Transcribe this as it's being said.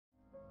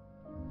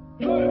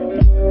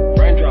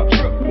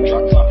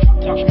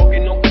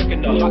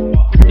What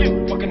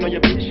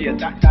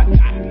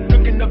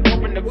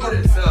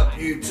is up,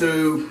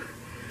 YouTube?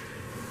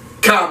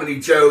 Comedy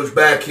Joe's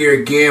back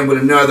here again with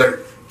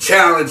another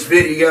challenge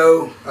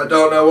video. I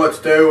don't know what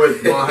to do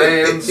with my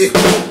hands.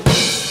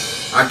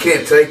 I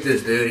can't take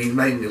this, dude. He's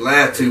making me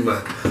laugh too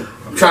much.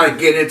 I'm trying to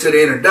get into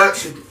the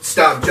introduction.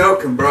 Stop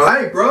joking, bro.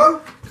 Hey, bro.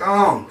 Come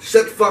on.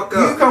 Shut the fuck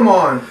up. You come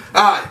on.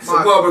 Alright, so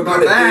what we're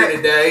going to do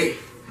today...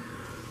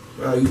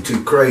 Oh, you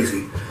too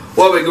crazy.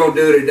 What we're going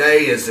to do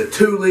today is a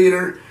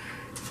 2-liter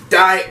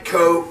Diet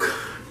Coke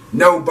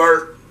No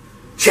Burp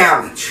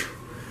Challenge.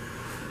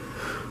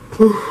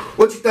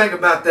 What you think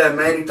about that,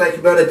 man? You think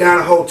you better down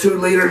a whole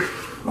 2-liter?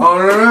 Oh,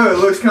 no, it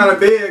looks kind of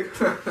big.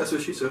 That's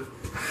what she said.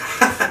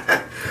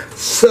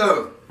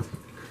 So,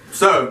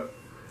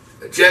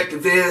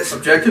 objective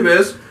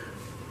is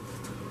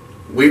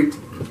we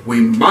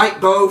might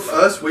both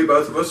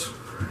both of us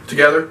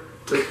together.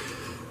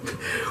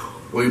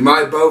 We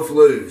might both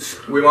lose.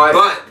 We might,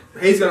 but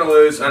he's gonna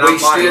lose, and we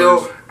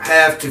still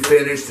have to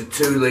finish the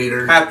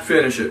 2-liter. Have to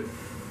finish it,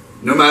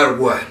 no matter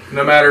what.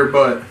 No matter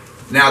but.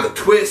 Now the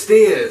twist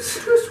is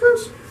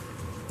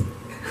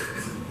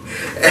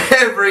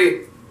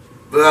every,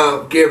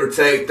 well, give or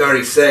take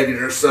 30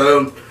 seconds or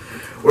so,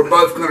 we're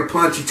both gonna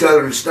punch each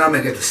other in the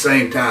stomach at the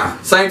same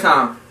time. Same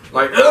time,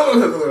 like.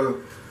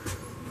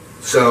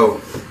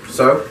 So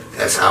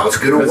that's how it's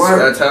gonna work.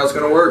 That's how it's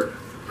gonna work.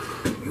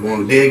 You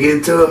want to dig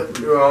into it?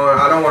 Well,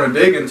 I don't want to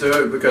dig into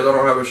it because I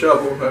don't have a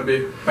shovel. That'd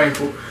be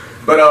painful.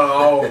 But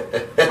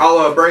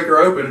I'll break her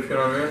open, if you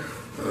know what I mean.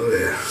 Oh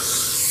yeah.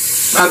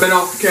 I've been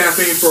off the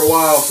caffeine for a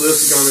while, so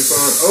this is gonna be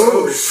fun.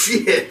 Oh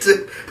shit!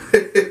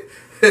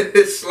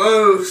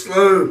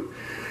 slow.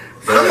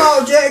 I'm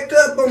all jacked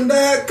up on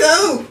Diet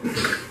Coke.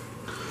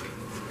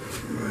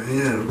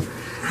 Yeah.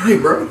 Hey,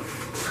 bro.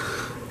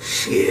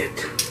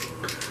 Shit.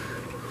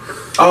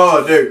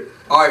 Oh, dude.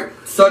 Alright,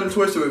 sudden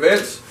twist of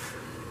events.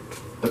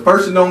 The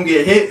person don't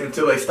get hit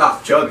until they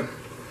stop chugging.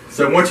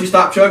 So once you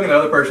stop chugging, the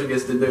other person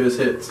gets to do his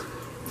hits.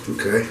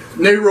 Okay.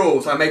 New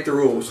rules. I make the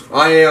rules.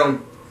 I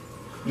am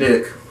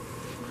Nick.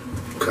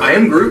 Okay. I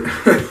am Groot.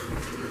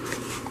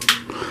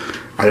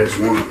 I just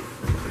want to...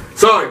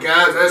 Sorry,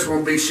 guys. I just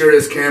want to be sure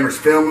this camera's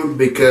filming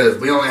because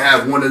we only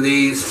have one of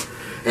these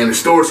and the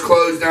store's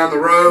closed down the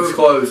road. It's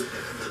closed.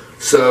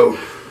 So...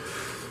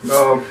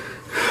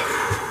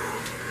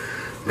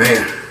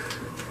 Man,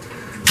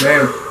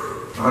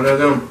 I know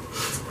them.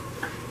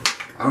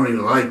 I don't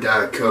even like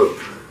Diet Coke.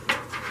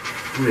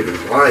 I don't even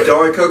like it. The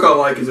only Coke I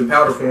like is in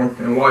powder form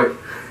and white.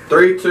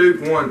 3,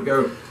 2, 1,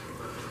 go.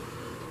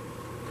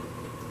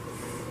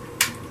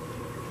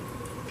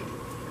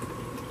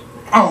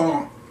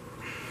 Oh.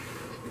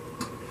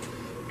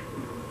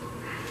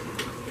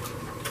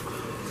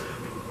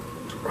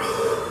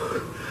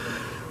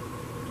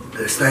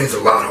 This thing's a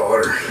lot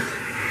harder.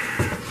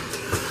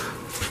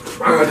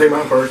 I'm gonna take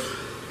mine first.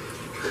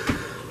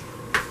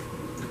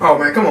 Oh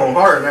man, come on,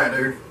 harder than that,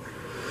 dude.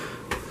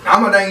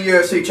 I'm a dang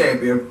UFC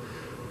champion.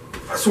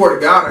 I swear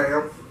to God I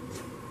am.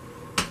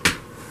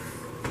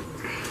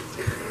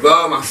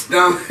 Well, my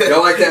stomach.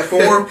 Y'all like that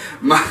form?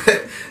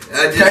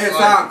 Take your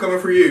time, coming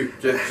for you.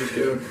 Just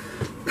kidding.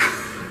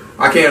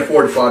 I can't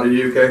afford to fly to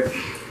you, okay?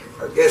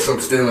 I guess I'm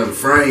still in the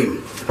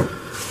frame.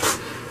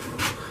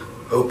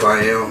 Hope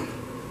I am.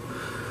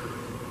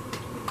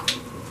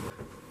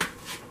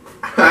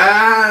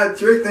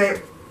 Trick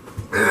thing.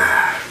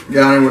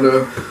 Got him with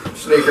a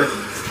sneaker.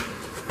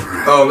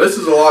 Oh, this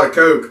is a lot of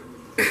Coke.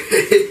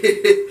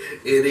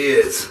 It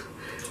is.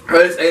 I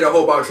just ate a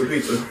whole box of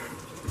pizza.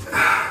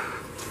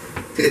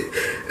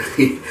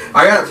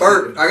 I got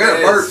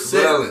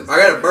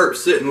a burp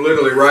sitting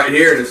literally right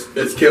here, and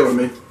it's killing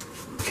me.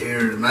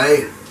 Killing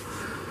me.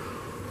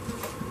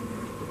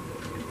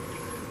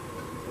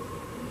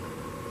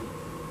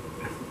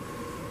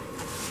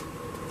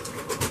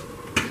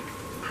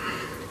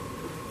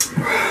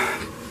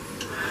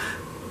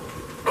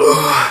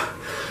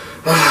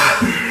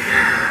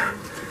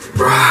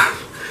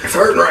 It's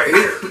hurting right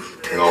here.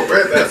 Hang on,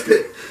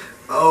 breadbasket.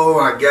 Oh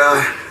my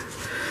God.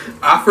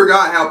 I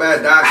forgot how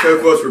bad Diet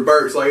Coke was for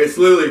burps. Like, it's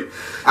literally,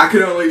 I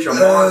could unleash a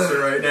monster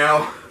right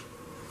now.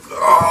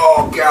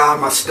 Oh God,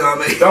 my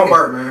stomach. Don't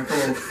burp, man.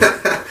 Come on.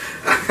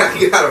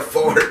 I got a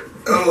fart.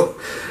 Oh.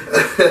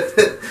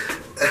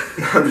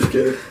 I'm just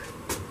kidding.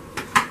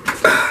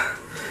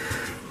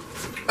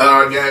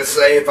 I gotta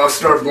say, if I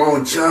start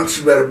blowing chunks,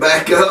 you better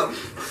back up.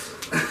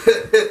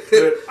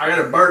 Dude, I got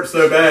a burp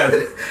so bad.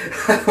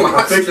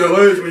 I think you'll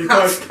lose when you my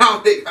punch.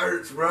 stomach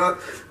hurts, bro.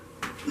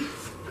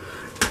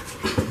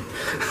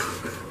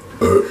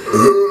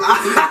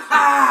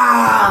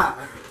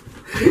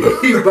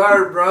 You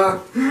burp,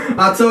 bro.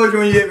 I told you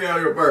when you hit me on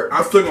your burp.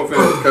 I'm still gonna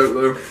finish the Coke,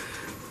 though.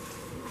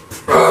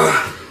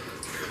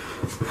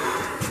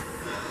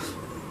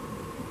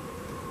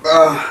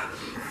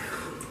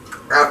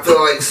 I feel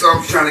like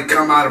something's trying to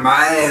come out of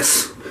my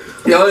ass.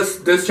 Yeah,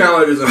 this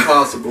challenge is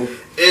impossible.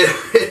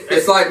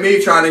 It's like me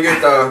trying to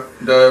get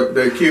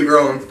the cute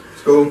girl in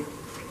school.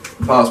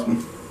 Impossible.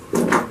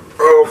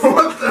 Oh,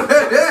 what the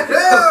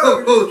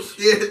hell? Oh,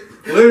 shit.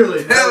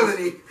 Literally.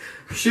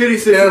 Shitty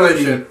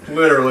situation,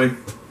 literally.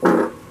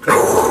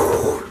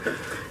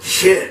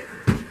 Shit.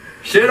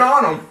 Shit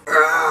on them.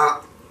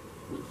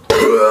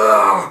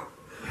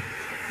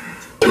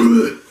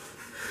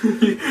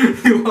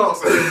 You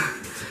lost it.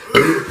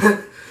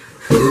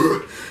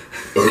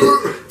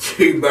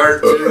 You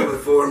burped too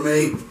before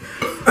me.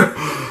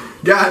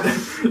 God,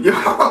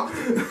 y'all.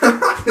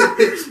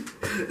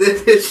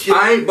 This shit.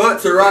 I ain't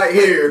butts are right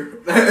here.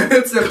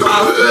 It's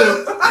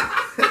impossible.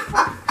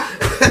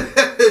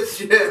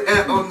 Shit,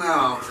 hell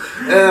no.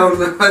 Hell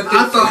no.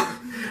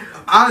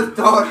 I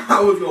thought I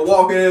was gonna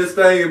walk into this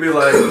thing and be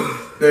like,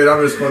 dude,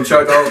 I'm just gonna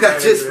chuck all the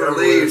That just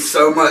relieved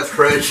so much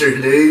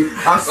pressure, dude.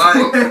 I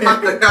think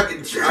I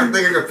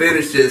can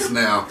finish this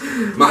now.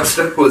 My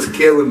stomach was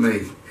killing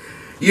me.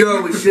 You know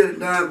what we should have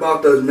done?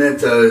 Bought those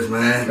Mentos,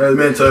 man. Those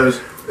Mentos.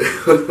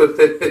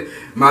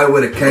 Might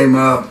would have came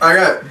up. I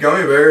got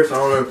gummy bears. I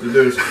don't know what to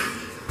do.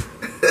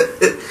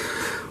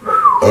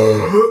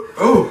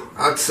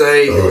 I'd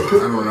say I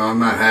don't know. I'm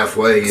not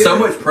halfway yet. So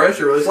much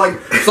pressure. It's like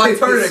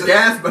turning a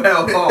gas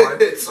valve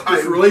on. It's like,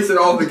 just releasing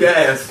all the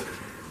gas.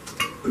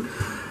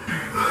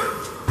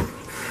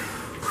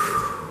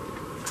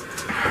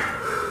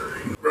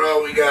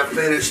 Bro, we got to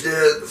finish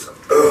this.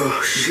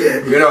 Oh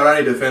shit. You know what I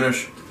need to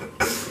finish?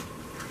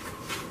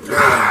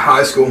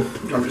 High school.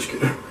 I'm just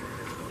kidding.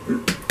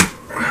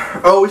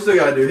 Oh, we still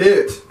gotta do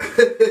hits.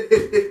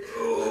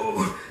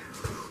 Oh.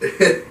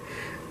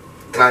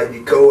 Tighten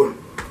your core.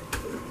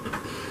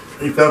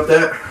 You felt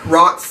that?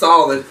 Rock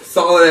solid.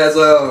 Solid as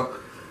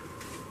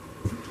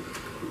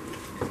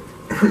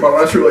my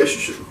last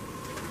relationship.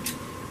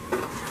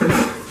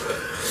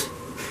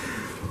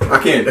 I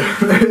can't do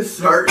it. It's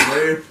hurting,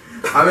 dude.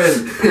 I'm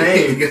in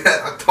pain.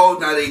 I told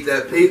not to eat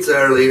that pizza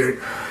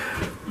earlier.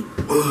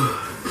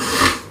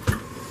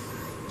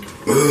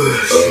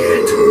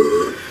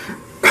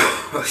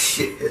 Oh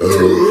shit.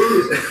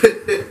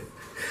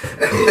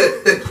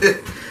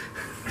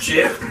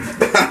 Shit.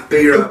 I'll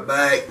be right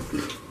back.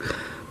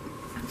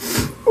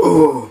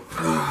 Oh,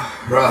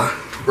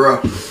 bruh.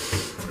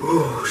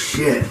 Oh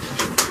shit.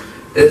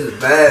 This is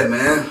bad,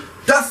 man.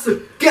 That's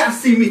a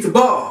gassy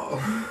meatball.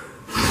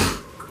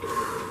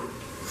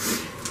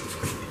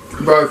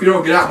 Bro, if you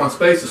don't get out of my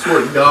space, I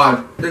swear to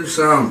God. Do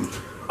something.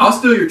 I'll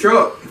steal your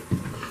truck.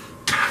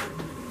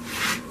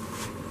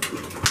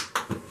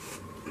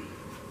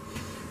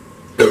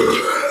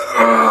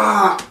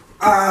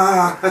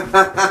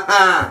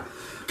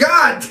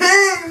 God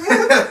dang! Is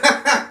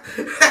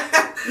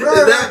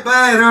that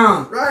bad,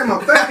 huh? Right in my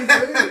face,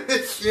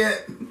 dude. Shit.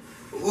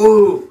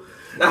 Ooh.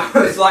 That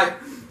was like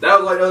the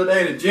other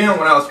day in the gym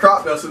when I was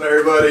crop dusting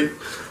everybody.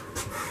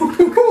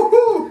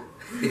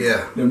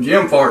 Yeah. Them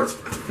gym farts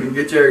can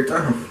get you every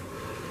time.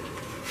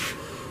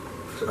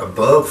 Is a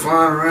bug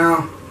flying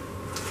around?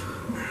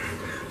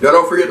 Y'all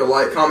don't forget to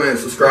like, comment, and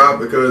subscribe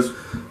because,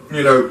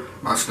 you know,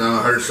 My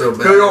stomach hurts so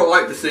bad. who don't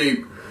like to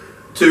see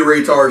two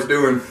retards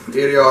doing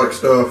idiotic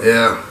stuff?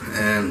 Yeah,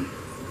 and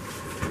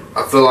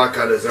I feel like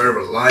I deserve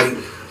a like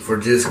for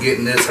just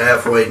getting this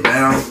halfway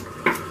down.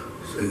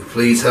 So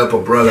please help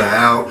a brother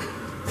out.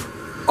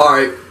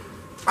 Alright.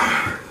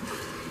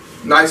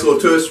 Nice little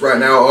twist right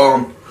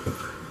now.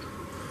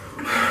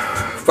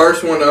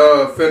 First one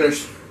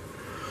finished,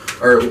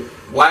 or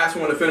last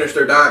one to finish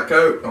their Diet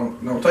Coke.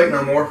 Don't take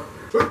no more.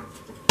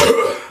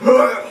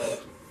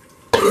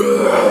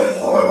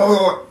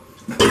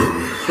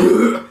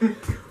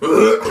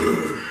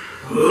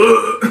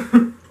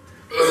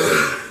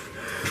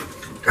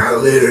 I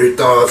literally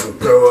thought I was gonna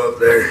throw up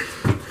there.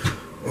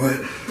 What?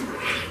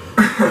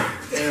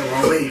 Damn,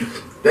 homie.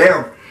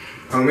 Damn,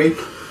 homie.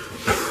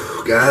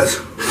 Guys,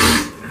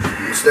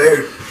 it's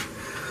there.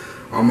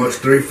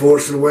 Almost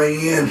 3/4 of the way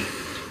in.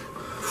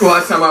 Well,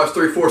 last time I was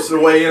 3/4 of the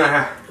way in,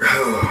 yeah.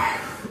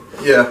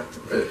 Yeah.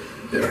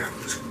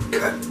 Just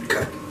cut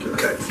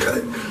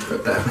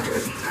that.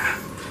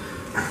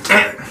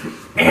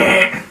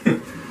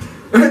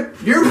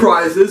 Your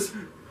prize is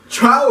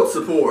child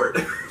support.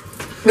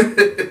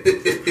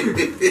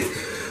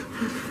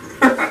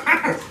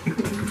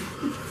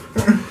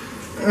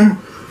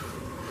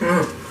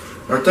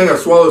 I think I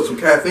swallowed some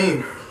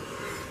caffeine.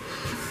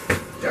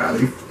 Got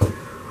him.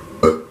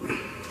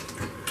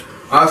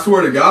 I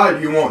swear to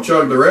God, you won't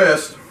chug the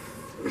rest.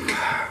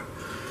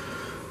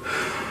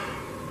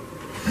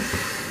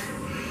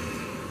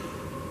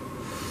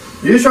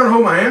 You just trying to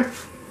hold my hand?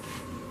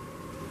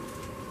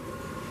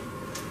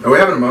 Are we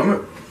having a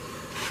moment?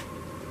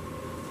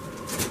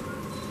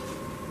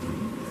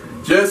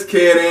 Just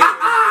kidding.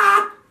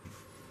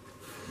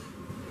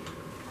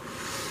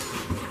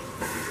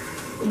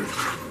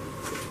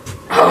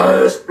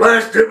 Oh, it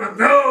splashed in my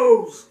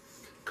nose.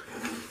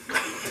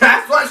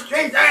 That's what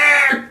she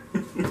said.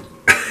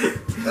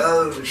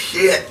 Oh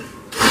shit.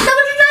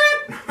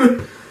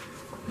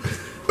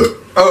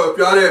 Oh,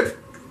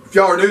 if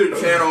y'all are new to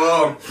the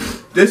channel,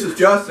 this is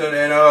Justin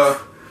and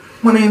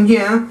my name's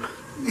Jim.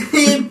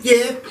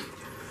 Yeah.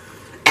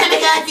 Oh my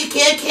God, you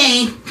killed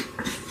Kane.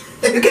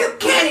 You killed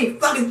Kane, you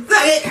fucking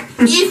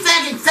faggot. You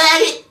fucking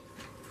faggot.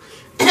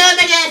 Oh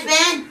my gosh,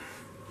 man.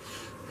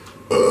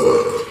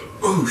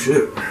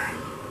 shit.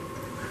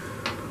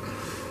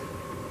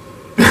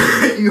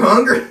 You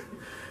hungry?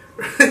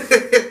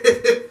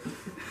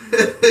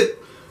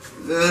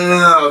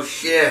 Oh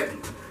shit.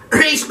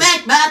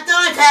 Respect my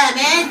authority,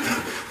 man.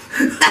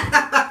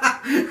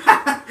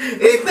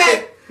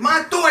 Respect my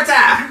authority.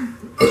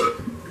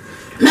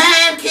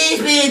 Man,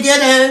 keep me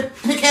dinner.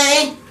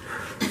 Okay?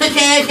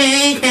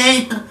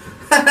 Okay.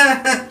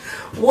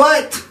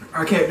 What?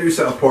 I can't do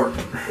South Park.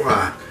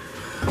 Why?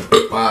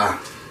 Why?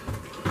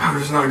 I'm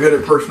just not good at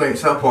impersonating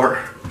South Park.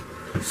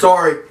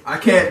 Sorry, I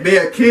can't be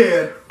a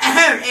kid. I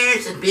heard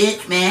Eric's a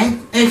bitch,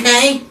 man.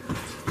 Okay?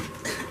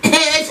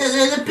 Eric's a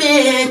little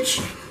bitch.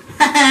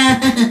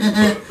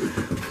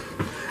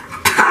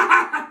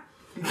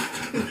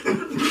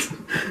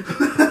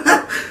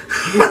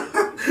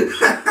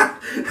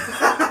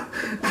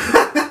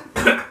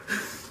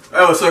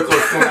 That was so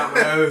close to coming out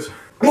my nose.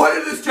 What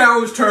did this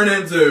challenge turn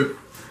into?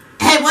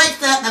 Hey,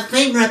 what's up, my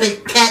finger up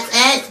his cat's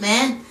ass,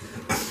 man?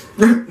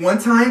 One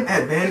time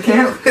at band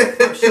camp,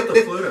 I shut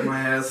the flute at my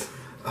ass.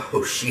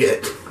 Oh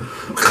shit.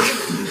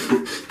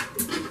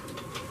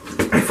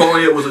 If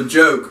only it was a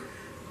joke.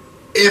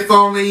 If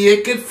only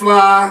it could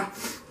fly.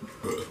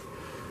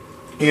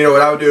 You know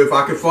what I would do if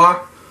I could fly?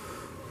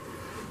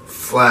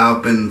 Fly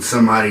up in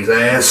somebody's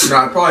ass. No,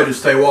 I'd probably just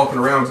stay walking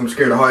around because I'm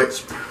scared of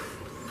heights.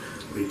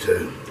 Me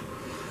too.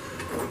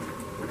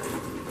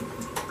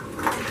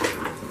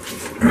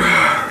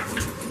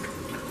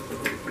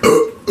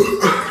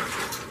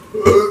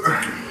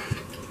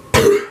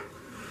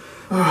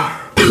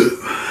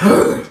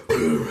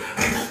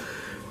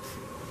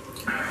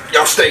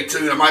 Y'all stay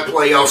tuned. I might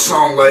play y'all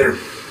song later.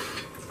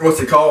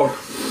 What's it called?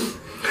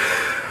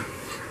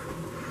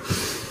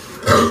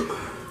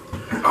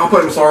 I'll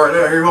play my song right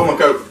now. Here, hold my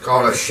coat.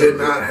 Called I Should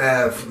Not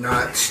Have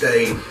Not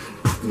Stayed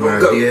When I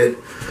Did.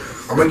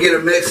 I'm gonna get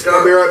it mixed up.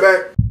 I'll be right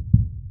back.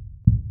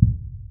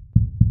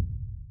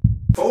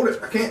 Hold it.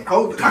 I can't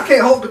hold it. I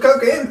can't hold the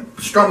coke and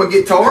strum a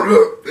guitar.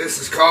 Look, this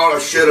is called I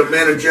Should Have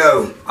Been a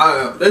Joe.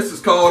 This is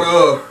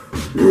called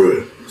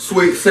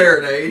Sweet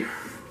Serenade.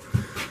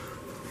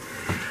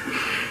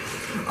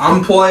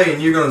 I'm playing,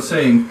 you're gonna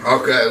sing.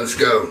 Okay, let's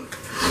go.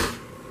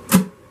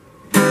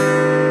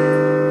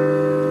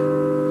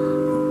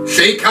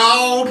 She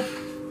called.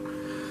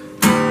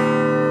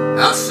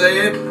 I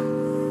said,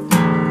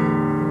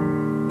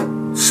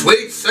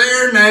 Sweet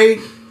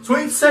Serenade.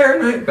 Sweet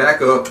Serenade.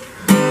 Back up.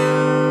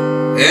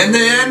 And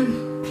then,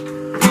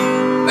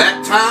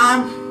 that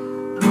time,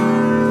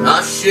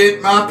 I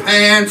shit my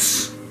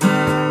pants.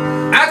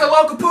 At the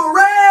local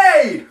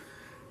parade!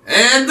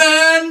 And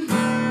then,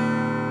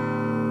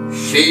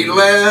 she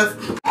left.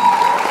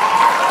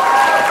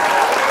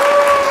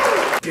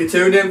 You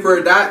tuned in for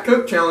a Diet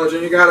Coke challenge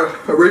and you got an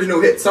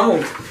original hit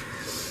song.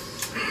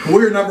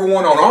 We're number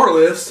one on our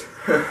list.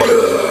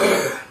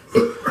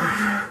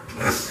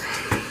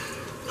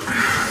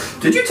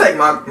 Did you take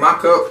my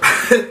cup?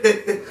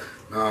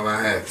 No,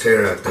 I have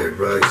tear out there,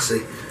 bro. You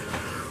see?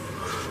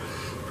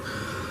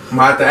 I'm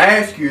about to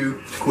ask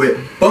you to quit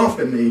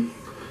bumping me.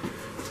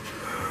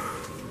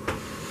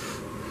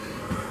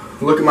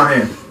 Look at my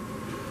hand.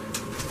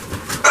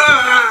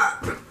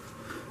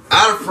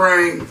 Out of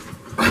frame.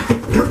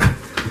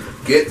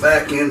 Get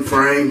back in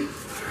frame.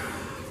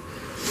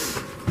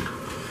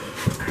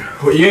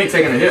 Well, you ain't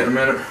taking a hit in a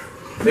minute.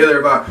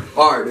 Neither have I.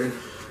 Alright, dude.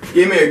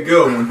 Give me a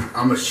good one.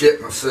 I'm gonna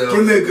shit myself.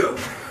 Give me a good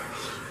one.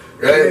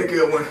 Ready? Give me a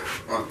good one.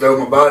 I'll throw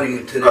my body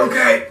into this.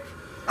 Okay.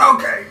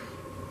 Okay.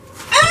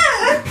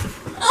 Ah!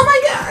 Oh my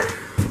god.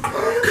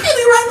 Give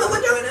me right my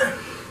vagina.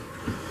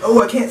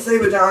 Oh, I can't say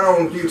vagina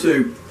on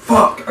YouTube.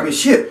 Fuck. I mean,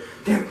 shit.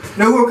 Damn it.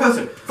 No more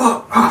cussing.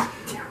 Fuck. Ah.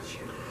 Damn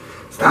shit.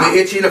 Stop. Let me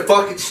hit you in the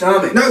fucking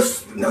stomach. No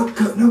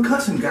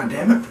cussing,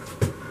 goddammit.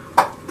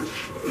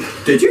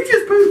 Did you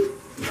just poop?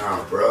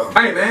 Nah, bro.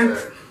 Hey, man.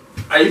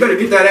 Hey, you better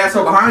get that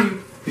asshole behind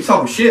you. He's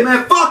talking shit.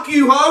 Man, fuck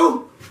you,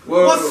 ho!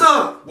 Whoa. What's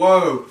up?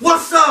 Whoa.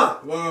 What's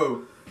up?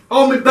 Whoa.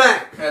 Hold me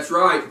back. That's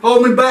right.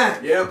 Hold me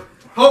back. Yep.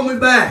 Hold me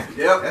back.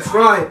 Yep. That's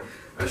right.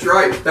 That's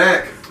right.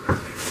 Back.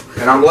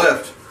 And I'm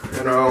left.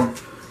 And up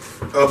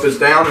is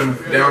down and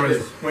down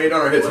is... We ain't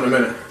done our hits in a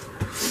minute.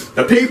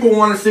 The people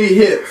want to see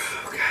hits.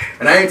 Okay.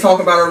 And I ain't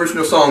talking about our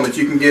original song that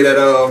you can get at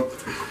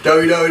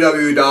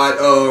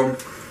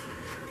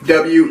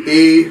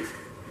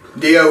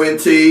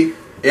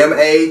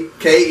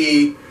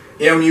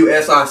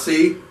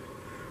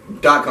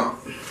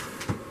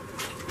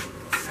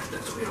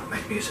That's we don't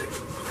make music. Okay.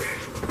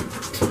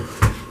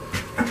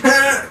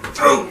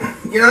 Oh,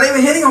 you're not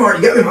even hitting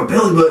hard. You got me in my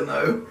belly button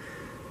though.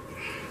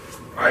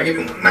 Alright, give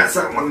me one on that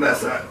side, one on that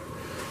side.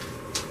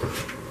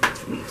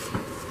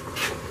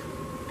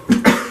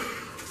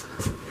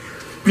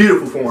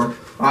 Beautiful form.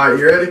 Alright,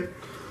 you ready?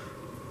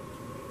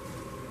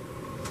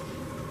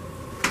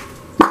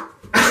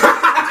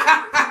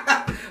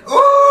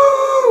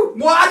 Ooh!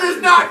 Well, I just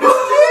knocked the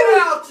shit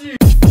out you!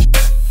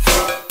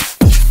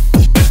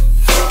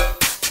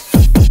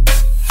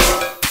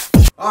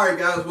 Alright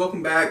guys,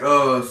 welcome back.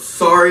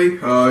 Sorry,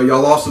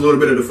 y'all lost a little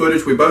bit of the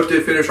footage. We both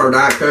did finish our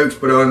Diet Cokes,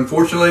 but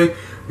unfortunately,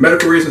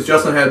 medical reasons,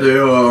 Justin had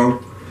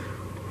to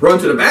run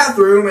to the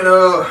bathroom and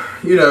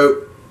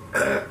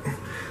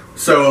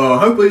so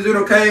hopefully he's doing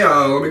okay.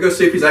 Let me go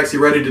see if he's actually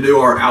ready to do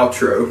our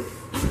outro.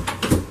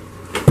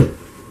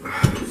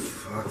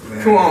 Fuck,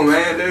 man. Come on,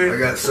 man, dude. I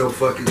got so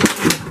fucking.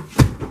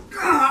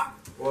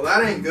 Well,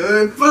 that ain't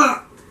good.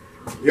 Fuck.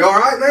 You all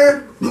right,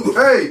 man?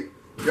 Hey,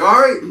 you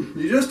all right?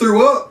 You just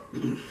threw up.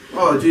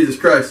 Oh, Jesus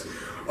Christ.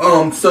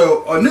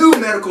 So a new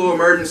medical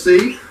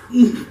emergency,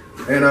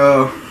 and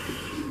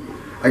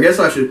I guess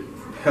I should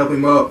help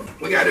him up.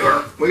 We gotta do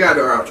our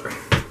outro.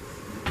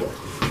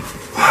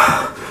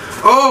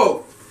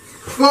 Oh,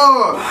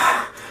 fuck,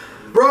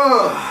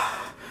 bro,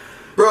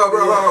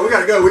 we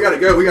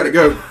gotta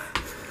go.